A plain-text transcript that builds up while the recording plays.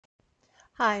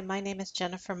Hi, my name is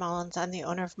Jennifer Mullins. I'm the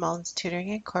owner of Mullins Tutoring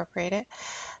Incorporated.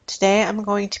 Today I'm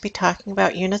going to be talking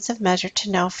about units of measure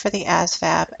to know for the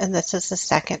ASVAB, and this is the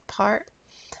second part.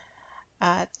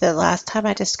 The last time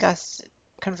I discussed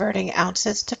converting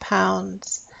ounces to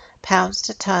pounds, pounds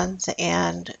to tons,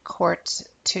 and quarts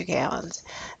to gallons.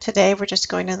 Today we're just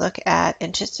going to look at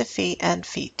inches to feet and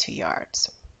feet to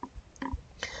yards.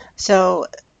 So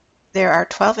there are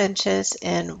 12 inches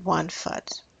in 1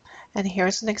 foot. And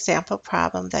here's an example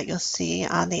problem that you'll see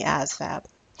on the ASVAB.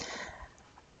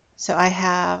 So I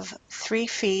have 3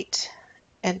 feet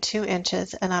and 2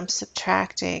 inches, and I'm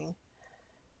subtracting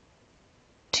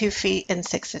 2 feet and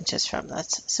 6 inches from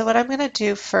this. So what I'm going to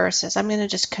do first is I'm going to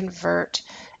just convert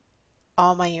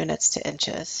all my units to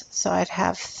inches. So I'd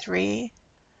have 3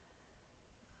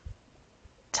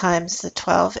 times the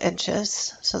 12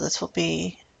 inches, so this will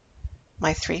be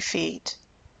my 3 feet,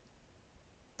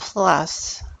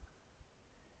 plus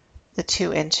the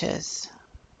 2 inches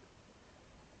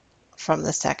from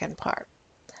the second part.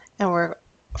 And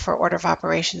for order of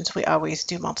operations, we always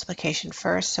do multiplication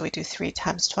first. So we do 3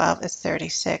 times 12 is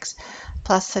 36,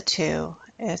 plus the 2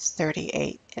 is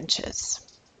 38 inches.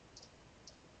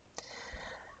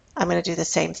 I'm going to do the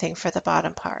same thing for the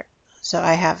bottom part. So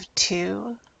I have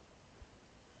 2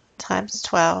 times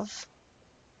 12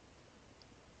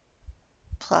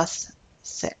 plus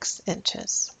 6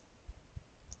 inches.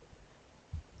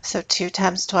 So 2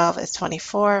 times 12 is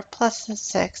 24, plus the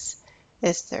 6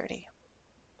 is 30.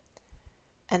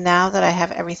 And now that I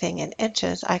have everything in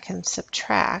inches, I can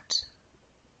subtract.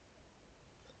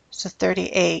 So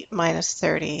 38 minus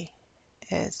 30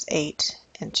 is 8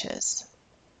 inches.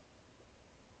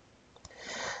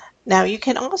 Now you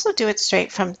can also do it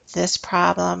straight from this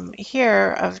problem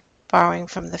here of borrowing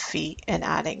from the feet and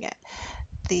adding it.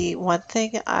 The one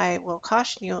thing I will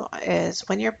caution you is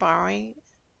when you're borrowing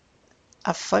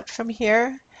a foot from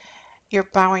here, you're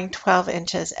borrowing 12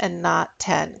 inches and not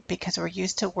 10 because we're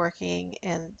used to working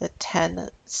in the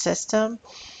 10 system.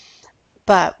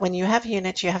 But when you have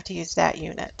units, you have to use that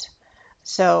unit.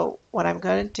 So what I'm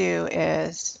going to do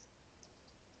is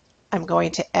I'm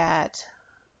going to add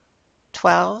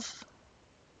 12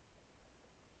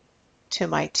 to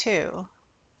my 2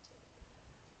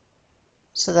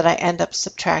 so that I end up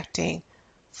subtracting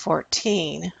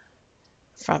 14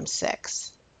 from 6.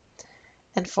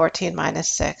 And 14 minus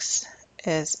 6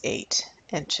 is 8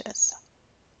 inches.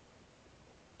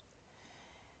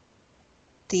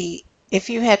 If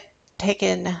you had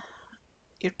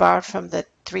you'd borrowed from the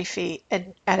 3 feet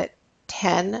and added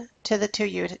 10 to the 2,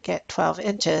 you'd get 12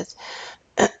 inches.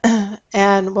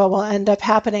 And what will end up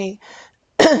happening,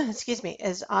 excuse me,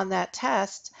 is on that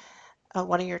test,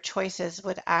 one of your choices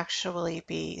would actually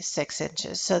be 6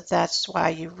 inches. So that's why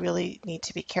you really need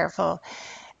to be careful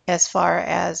as far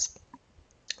as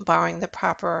borrowing the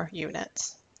proper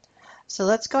units. So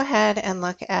let's go ahead and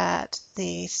look at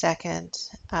the second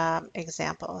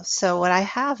example. So what I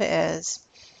have is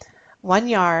 1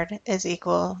 yard is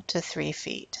equal to 3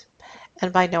 feet.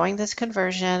 And by knowing this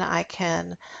conversion, I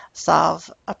can solve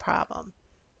a problem.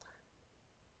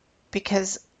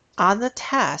 Because on the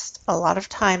test, a lot of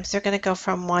times they're going to go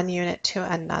from one unit to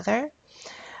another.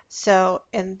 So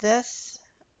in this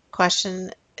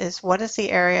question is, what is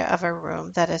the area of a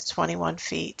room that is 21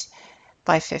 feet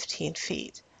by 15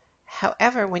 feet?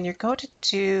 However, when you go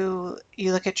to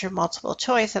you look at your multiple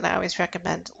choice, and I always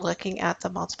recommend looking at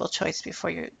the multiple choice before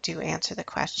you do answer the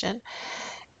question.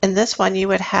 In this one, you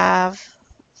would have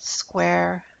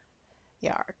square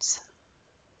yards.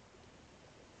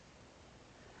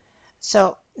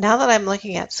 So now that I'm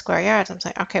looking at square yards, I'm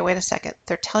saying, okay, wait a second.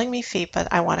 They're telling me feet,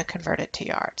 but I want to convert it to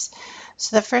yards.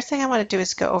 So the first thing I want to do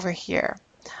is go over here.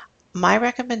 My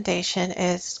recommendation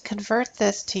is convert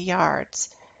this to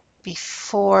yards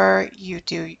before you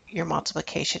do your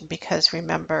multiplication, because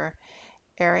remember,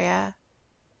 area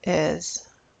is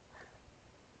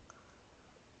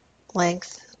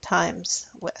length times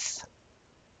width.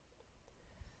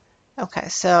 Okay,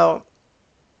 so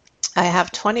I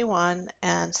have 21,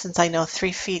 and since I know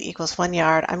 3 feet equals 1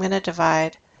 yard, I'm going to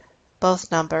divide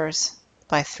both numbers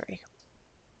by 3.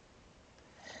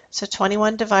 So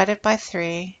 21 divided by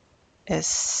 3 is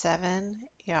 7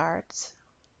 yards,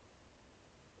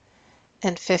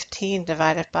 and 15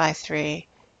 divided by 3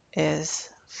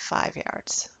 is 5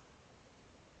 yards.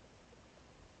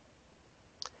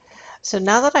 So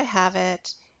now that I have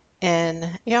it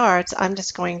in yards, I'm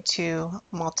just going to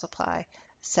multiply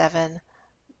 7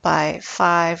 by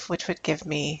 5, which would give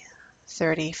me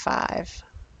 35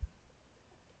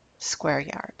 square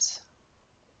yards.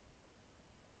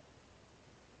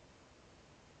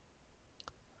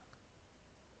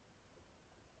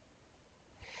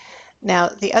 Now,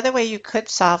 the other way you could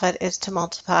solve it is to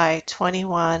multiply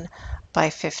 21 by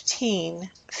 15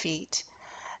 feet.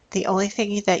 The only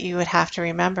thing that you would have to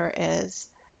remember is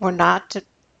we're not,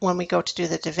 when we go to do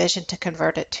the division to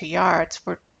convert it to yards,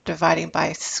 we're dividing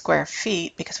by square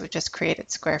feet because we just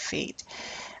created square feet,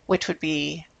 which would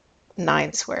be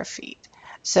 9 square feet.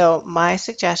 So my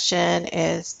suggestion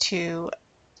is to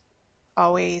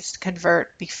always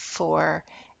convert before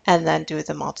and then do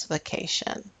the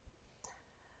multiplication.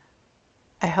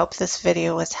 I hope this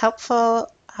video was helpful.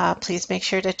 Please make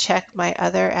sure to check my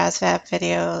other ASVAB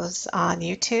videos on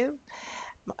YouTube.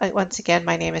 Once again,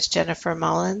 my name is Jennifer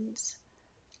Mullins.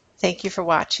 Thank you for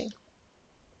watching.